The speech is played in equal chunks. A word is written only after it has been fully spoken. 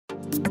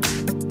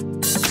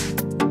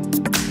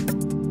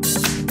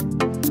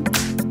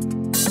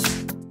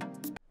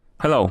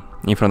Hello,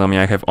 in front of me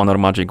I have HONOR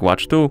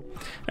MagicWatch 2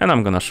 and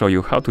I'm gonna show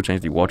you how to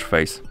change the watch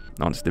face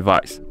on this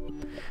device.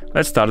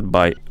 Let's start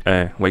by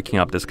waking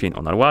up the screen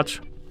on our watch.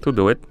 To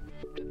do it,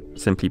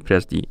 simply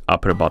press the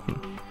upper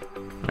button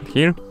right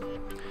here,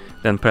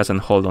 then press and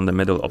hold on the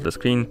middle of the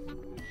screen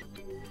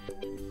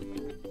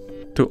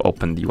to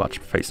open the watch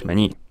face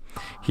menu.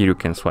 Here you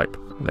can swipe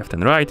left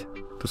and right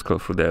to scroll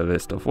through the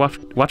list of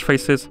watch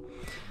faces,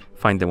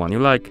 find the one you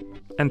like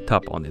and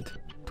tap on it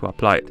to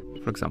apply it.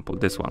 For example,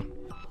 this one.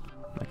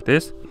 Like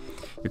this.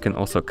 You can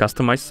also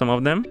customize some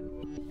of them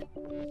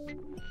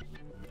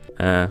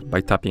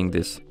by tapping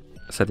this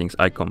settings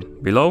icon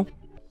below.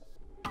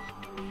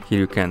 Here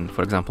you can,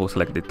 for example,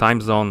 select the time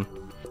zone.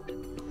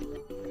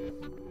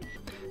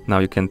 Now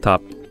you can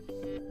tap.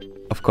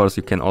 Of course,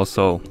 you can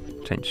also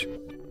change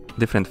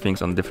different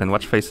things on different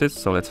watch faces.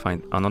 So let's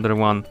find another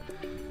one.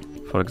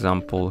 For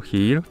example,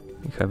 here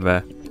we have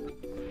a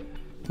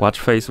watch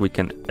face we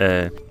can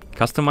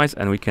customize,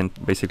 and we can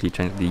basically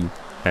change the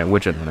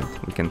widget on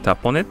it. We can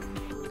tap on it,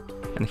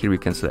 and here we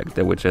can select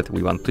the widget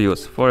we want to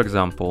use. For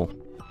example,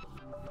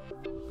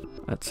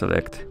 let's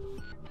select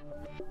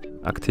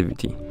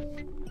activity,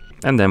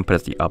 and then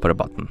press the upper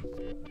button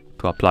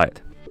to apply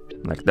it,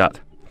 like that.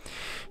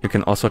 You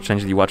can also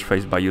change the watch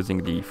face by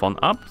using the phone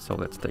app. So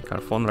let's take our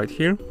phone right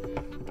here,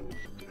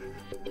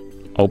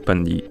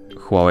 open the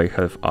Huawei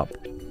Health app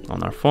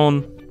on our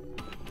phone.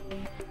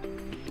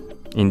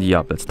 In the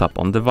app, let's tap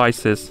on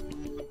devices.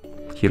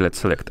 Here let's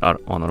select our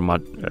HONOR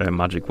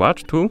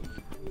MagicWatch 2.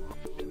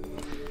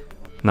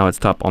 Now let's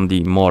tap on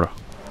the more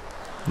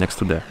next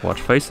to the watch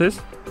faces.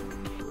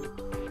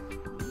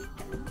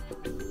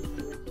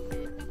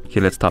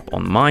 Here let's tap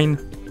on mine.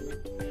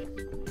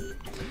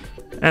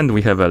 And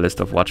we have a list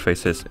of watch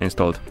faces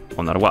installed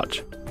on our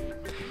watch.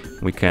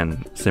 We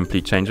can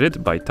simply change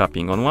it by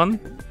tapping on one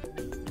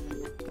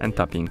and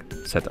tapping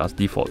set as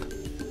default.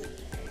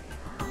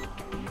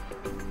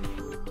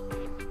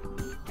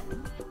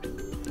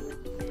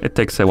 It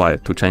takes a while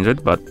to change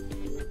it, but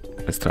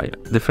let's try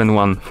a different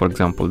one. For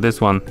example, this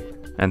one,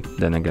 and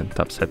then again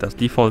tap set as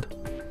default.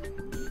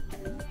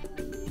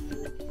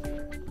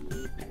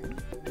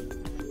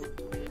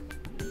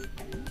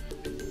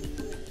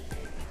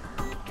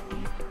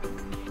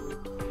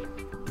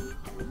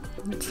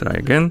 Let's try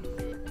again.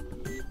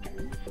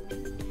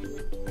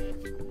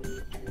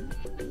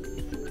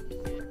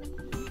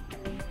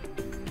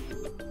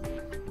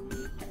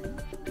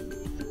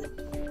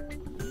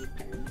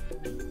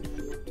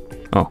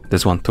 Oh,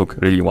 this one took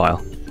really a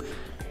while.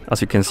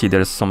 As you can see,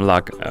 there's some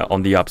lag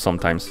on the app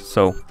sometimes,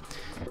 so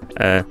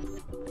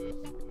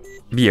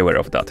be aware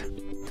of that.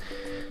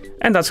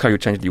 And that's how you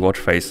change the watch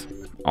face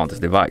on this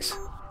device.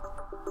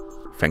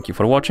 Thank you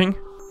for watching.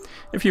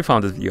 If you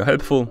found this video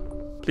helpful,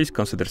 please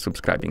consider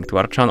subscribing to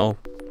our channel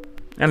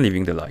and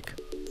leaving the like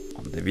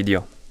on the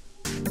video.